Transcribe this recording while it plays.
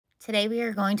Today we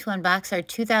are going to unbox our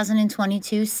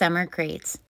 2022 summer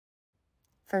crates.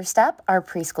 First up, our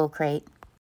preschool crate.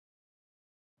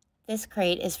 This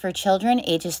crate is for children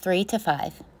ages 3 to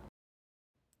 5.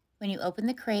 When you open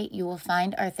the crate, you will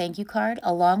find our thank you card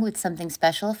along with something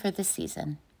special for this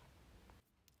season.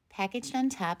 Packaged on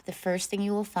top, the first thing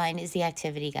you will find is the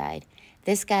activity guide.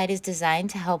 This guide is designed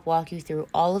to help walk you through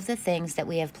all of the things that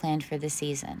we have planned for the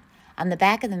season. On the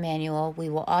back of the manual, we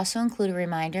will also include a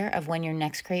reminder of when your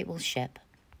next crate will ship.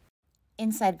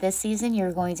 Inside this season,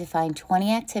 you're going to find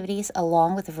 20 activities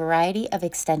along with a variety of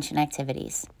extension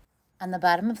activities. On the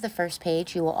bottom of the first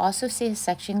page, you will also see a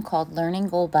section called Learning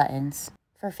Goal Buttons.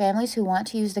 For families who want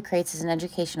to use the crates as an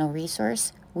educational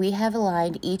resource, we have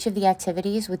aligned each of the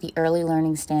activities with the early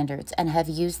learning standards and have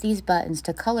used these buttons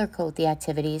to color code the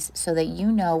activities so that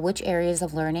you know which areas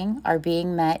of learning are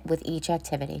being met with each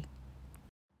activity.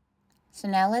 So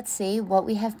now let's see what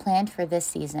we have planned for this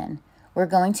season. We're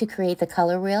going to create the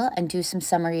color wheel and do some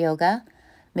summer yoga,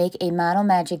 make a model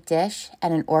magic dish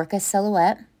and an orca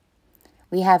silhouette.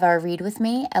 We have our read with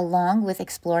me along with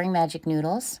exploring magic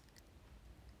noodles.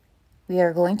 We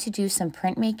are going to do some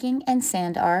printmaking and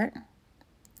sand art,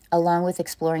 along with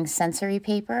exploring sensory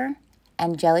paper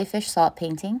and jellyfish salt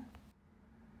painting.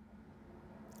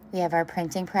 We have our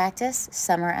printing practice,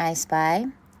 Summer I Spy,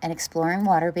 and exploring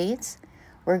water beads.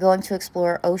 We're going to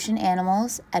explore ocean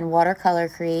animals and watercolor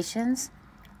creations,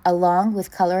 along with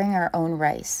coloring our own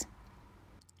rice.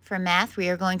 For math, we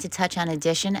are going to touch on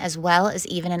addition as well as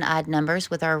even and odd numbers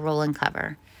with our roll and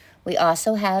cover. We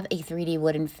also have a 3D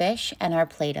wooden fish and our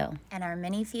Play-Doh. And our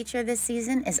mini feature this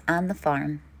season is on the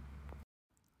farm.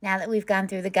 Now that we've gone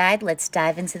through the guide, let's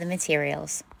dive into the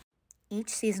materials. Each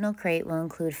seasonal crate will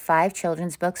include 5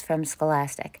 children's books from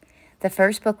Scholastic. The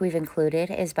first book we've included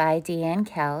is by Deanne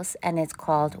Kells, and it's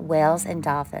called Whales and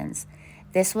Dolphins.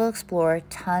 This will explore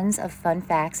tons of fun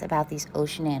facts about these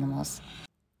ocean animals.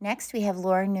 Next, we have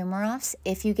Laura Numeroff's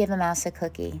If You Give a Mouse a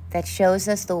Cookie, that shows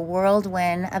us the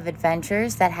whirlwind of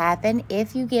adventures that happen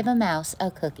if you give a mouse a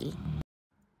cookie.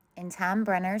 And Tom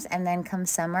Brenner's And Then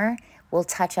Comes Summer will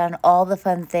touch on all the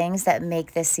fun things that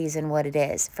make this season what it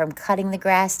is, from cutting the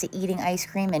grass to eating ice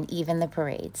cream and even the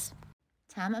parades.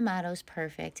 Tom Amato's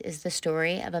Perfect is the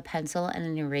story of a pencil and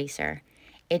an eraser.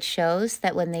 It shows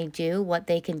that when they do what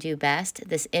they can do best,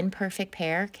 this imperfect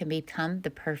pair can become the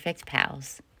perfect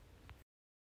pals.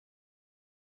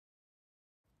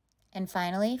 And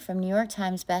finally, from New York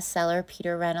Times bestseller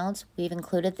Peter Reynolds, we've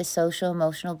included the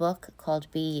social-emotional book called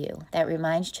Be You that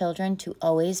reminds children to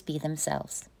always be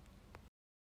themselves.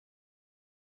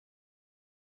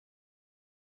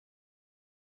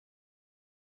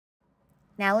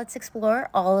 Now let's explore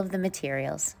all of the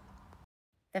materials.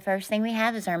 The first thing we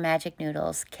have is our magic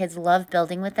noodles. Kids love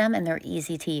building with them and they're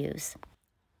easy to use.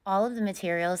 All of the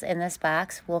materials in this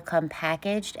box will come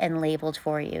packaged and labeled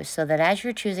for you so that as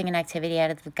you're choosing an activity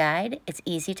out of the guide, it's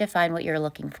easy to find what you're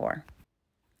looking for.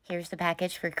 Here's the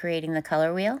package for creating the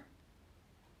color wheel.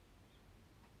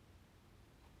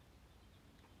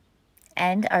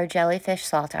 And our jellyfish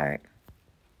salt art.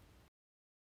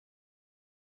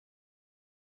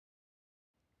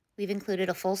 We've included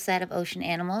a full set of ocean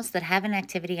animals that have an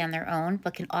activity on their own,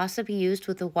 but can also be used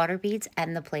with the water beads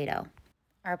and the Play-Doh.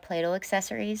 Our Play-Doh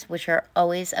accessories, which are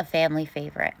always a family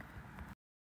favorite.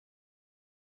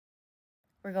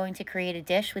 We're going to create a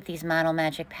dish with these model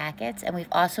magic packets, and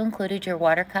we've also included your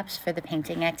water cups for the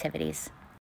painting activities.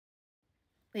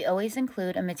 We always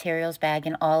include a materials bag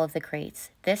in all of the crates.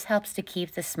 This helps to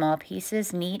keep the small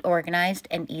pieces neat, organized,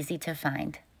 and easy to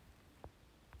find.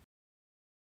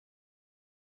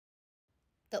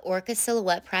 The Orca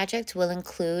Silhouette project will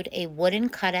include a wooden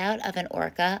cutout of an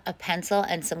orca, a pencil,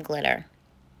 and some glitter.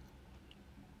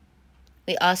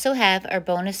 We also have our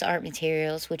bonus art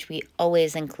materials, which we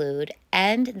always include,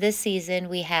 and this season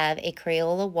we have a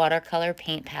Crayola watercolor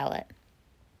paint palette.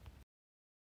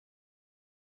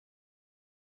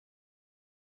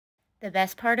 The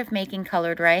best part of making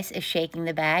colored rice is shaking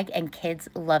the bag, and kids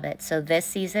love it, so this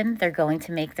season they're going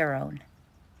to make their own.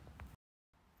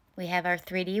 We have our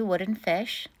 3D wooden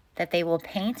fish that they will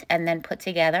paint and then put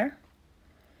together.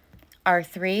 Our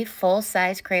 3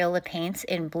 full-size Crayola paints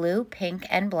in blue, pink,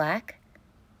 and black.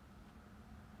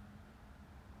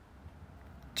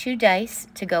 2 dice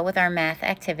to go with our math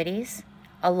activities,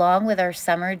 along with our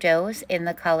summer doughs in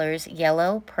the colors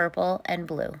yellow, purple, and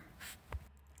blue.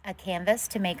 A canvas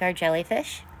to make our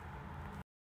jellyfish.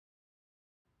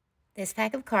 This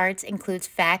pack of cards includes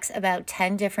facts about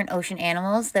 10 different ocean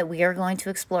animals that we are going to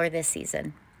explore this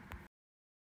season.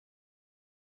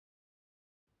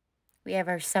 We have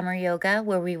our summer yoga,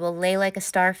 where we will lay like a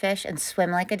starfish and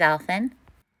swim like a dolphin,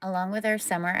 along with our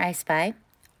Summer I Spy.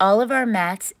 All of our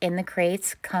mats in the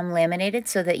crates come laminated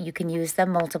so that you can use them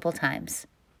multiple times.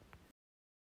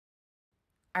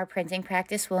 Our printing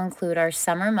practice will include our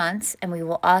summer months, and we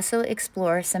will also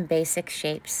explore some basic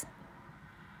shapes.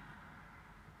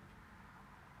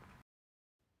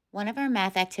 One of our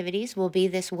math activities will be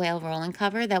this whale rolling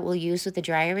cover that we'll use with a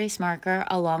dry erase marker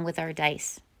along with our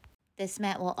dice. This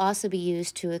mat will also be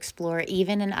used to explore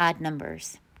even and odd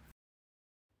numbers.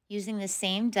 Using the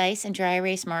same dice and dry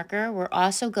erase marker, we're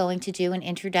also going to do an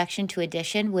introduction to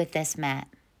addition with this mat.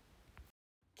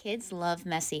 Kids love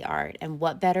messy art, and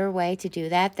what better way to do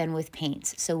that than with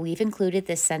paints? So we've included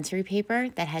this sensory paper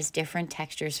that has different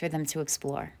textures for them to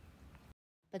explore.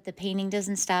 But the painting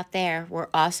doesn't stop there. We're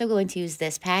also going to use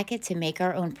this packet to make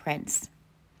our own prints.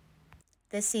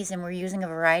 This season, we're using a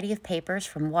variety of papers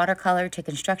from watercolor to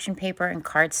construction paper and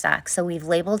cardstock, so we've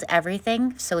labeled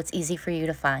everything so it's easy for you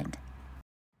to find.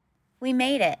 We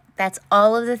made it! That's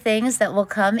all of the things that will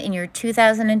come in your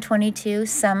 2022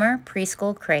 summer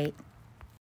preschool crate.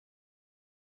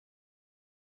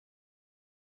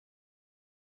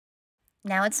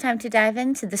 Now it's time to dive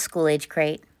into the school age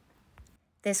crate.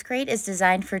 This crate is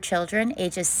designed for children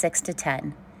ages 6 to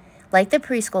 10. Like the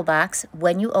preschool box,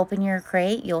 when you open your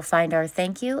crate, you'll find our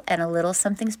thank you and a little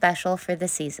something special for the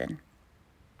season.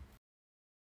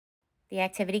 The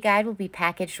activity guide will be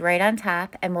packaged right on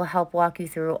top and will help walk you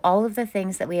through all of the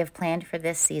things that we have planned for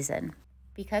this season.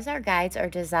 Because our guides are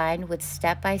designed with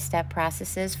step-by-step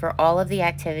processes for all of the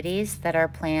activities that are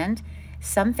planned,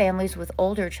 some families with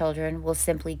older children will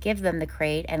simply give them the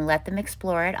crate and let them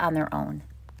explore it on their own.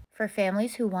 For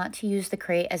families who want to use the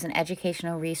crate as an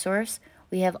educational resource,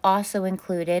 we have also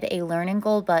included a Learning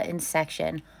Goal Buttons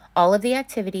section. All of the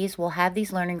activities will have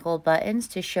these Learning Goal Buttons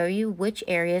to show you which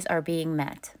areas are being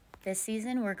met. This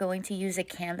season, we're going to use a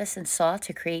canvas and saw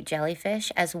to create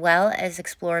jellyfish, as well as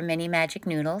explore mini magic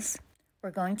noodles. We're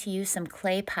going to use some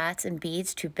clay pots and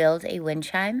beads to build a wind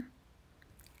chime,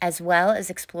 as well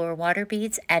as explore water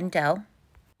beads and dough.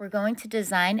 We're going to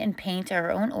design and paint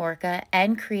our own orca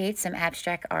and create some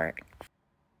abstract art.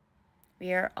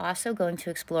 We are also going to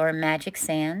explore magic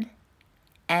sand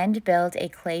and build a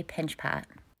clay pinch pot.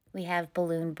 We have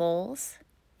balloon bowls,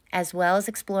 as well as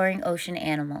exploring ocean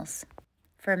animals.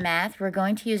 For math, we're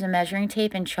going to use a measuring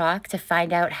tape and chalk to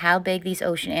find out how big these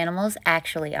ocean animals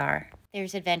actually are.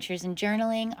 There's adventures in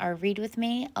journaling, our Read With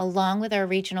Me, along with our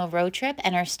regional road trip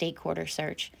and our state quarter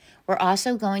search. We're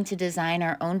also going to design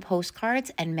our own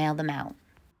postcards and mail them out.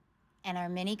 And our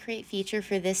mini crate feature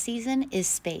for this season is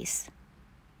space.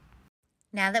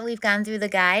 Now that we've gone through the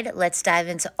guide, let's dive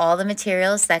into all the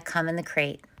materials that come in the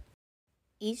crate.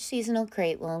 Each seasonal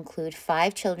crate will include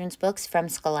 5 children's books from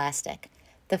Scholastic.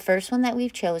 The first one that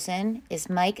we've chosen is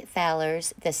Mike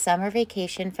Thaller's The Summer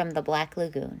Vacation from the Black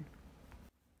Lagoon.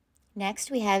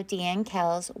 Next, we have Deanne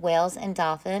Kell's Whales and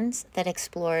Dolphins that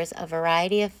explores a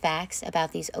variety of facts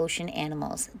about these ocean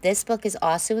animals. This book is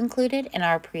also included in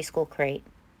our preschool crate.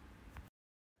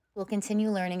 We'll continue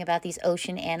learning about these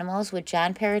ocean animals with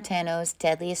John Peritano's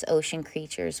Deadliest Ocean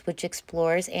Creatures, which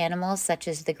explores animals such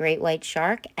as the great white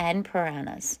shark and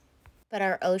piranhas. But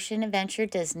our ocean adventure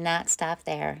does not stop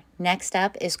there. Next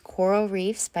up is Coral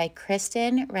Reefs by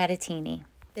Kristen Radatini.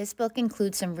 This book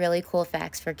includes some really cool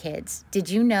facts for kids. Did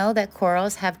you know that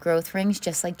corals have growth rings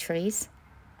just like trees?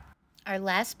 Our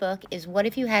last book is What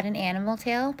If You Had an Animal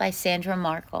Tale by Sandra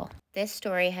Markle. This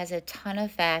story has a ton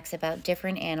of facts about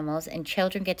different animals, and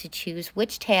children get to choose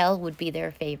which tale would be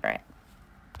their favorite.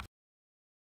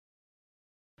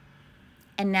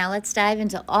 And now let's dive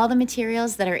into all the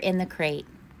materials that are in the crate.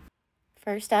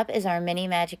 First up is our mini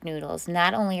magic noodles.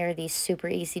 Not only are these super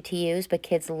easy to use, but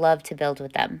kids love to build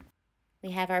with them. We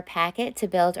have our packet to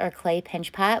build our clay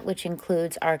pinch pot, which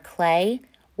includes our clay,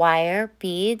 wire,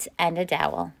 beads, and a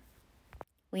dowel.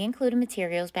 We include a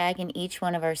materials bag in each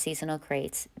one of our seasonal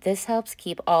crates. This helps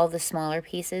keep all the smaller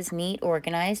pieces neat,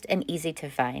 organized, and easy to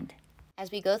find.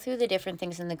 As we go through the different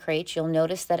things in the crates, you'll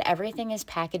notice that everything is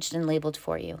packaged and labeled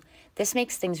for you. This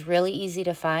makes things really easy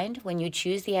to find when you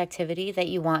choose the activity that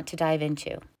you want to dive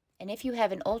into. And if you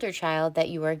have an older child that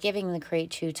you are giving the crate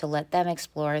to let them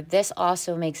explore, this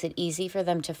also makes it easy for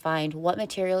them to find what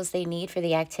materials they need for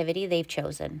the activity they've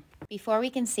chosen. Before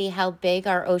we can see how big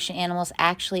our ocean animals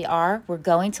actually are, we're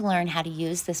going to learn how to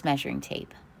use this measuring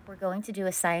tape. We're going to do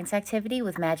a science activity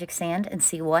with magic sand and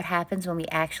see what happens when we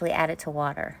actually add it to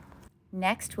water.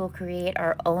 Next, we'll create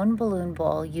our own balloon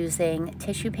bowl using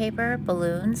tissue paper,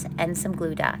 balloons, and some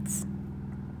glue dots.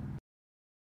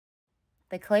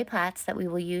 The clay pots that we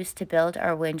will use to build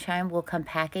our wind chime will come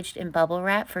packaged in bubble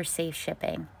wrap for safe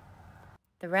shipping.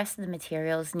 The rest of the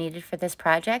materials needed for this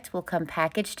project will come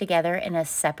packaged together in a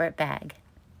separate bag.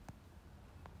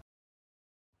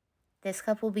 This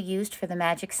cup will be used for the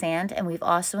magic sand, and we've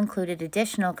also included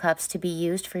additional cups to be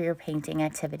used for your painting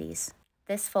activities.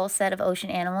 This full set of ocean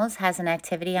animals has an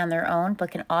activity on their own, but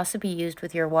can also be used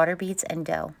with your water beads and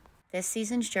dough. This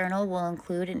season's journal will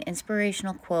include an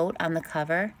inspirational quote on the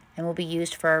cover and will be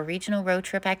used for our regional road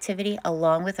trip activity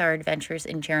along with our adventures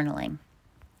in journaling.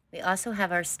 We also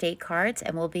have our state cards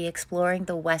and we'll be exploring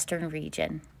the Western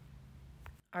region.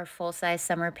 Our full-size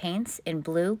summer paints in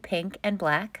blue, pink, and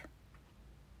black,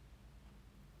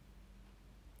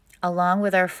 along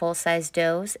with our full-size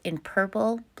doughs in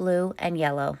purple, blue, and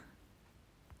yellow.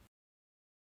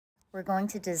 We're going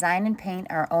to design and paint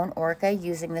our own orca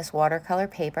using this watercolor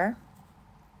paper.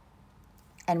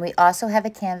 And we also have a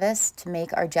canvas to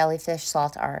make our jellyfish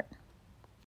salt art.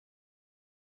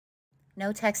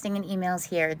 No texting and emails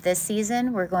here. This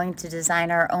season, we're going to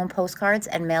design our own postcards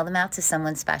and mail them out to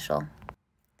someone special.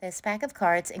 This pack of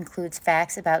cards includes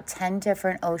facts about 10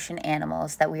 different ocean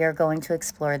animals that we are going to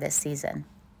explore this season.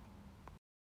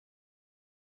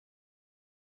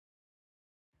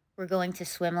 We're going to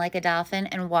swim like a dolphin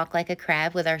and walk like a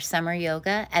crab with our summer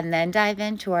yoga, and then dive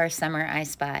into our summer I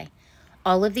Spy.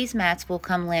 All of these mats will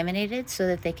come laminated so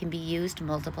that they can be used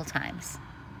multiple times.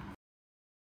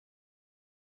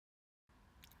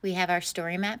 We have our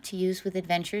story map to use with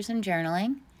adventures and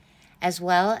journaling, as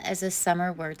well as a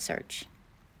summer word search.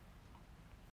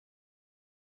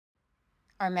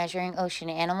 Our Measuring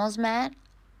Ocean Animals mat,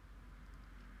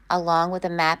 along with a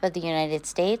map of the United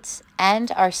States, and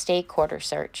our state quarter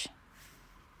search.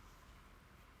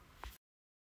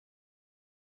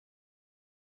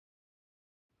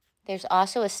 There's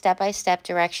also a step-by-step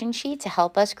direction sheet to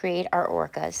help us create our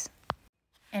orcas.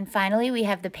 And finally, we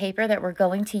have the paper that we're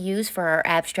going to use for our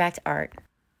abstract art.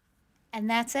 And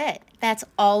that's it. That's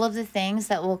all of the things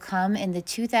that will come in the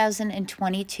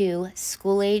 2022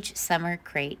 School Age Summer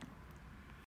Crate.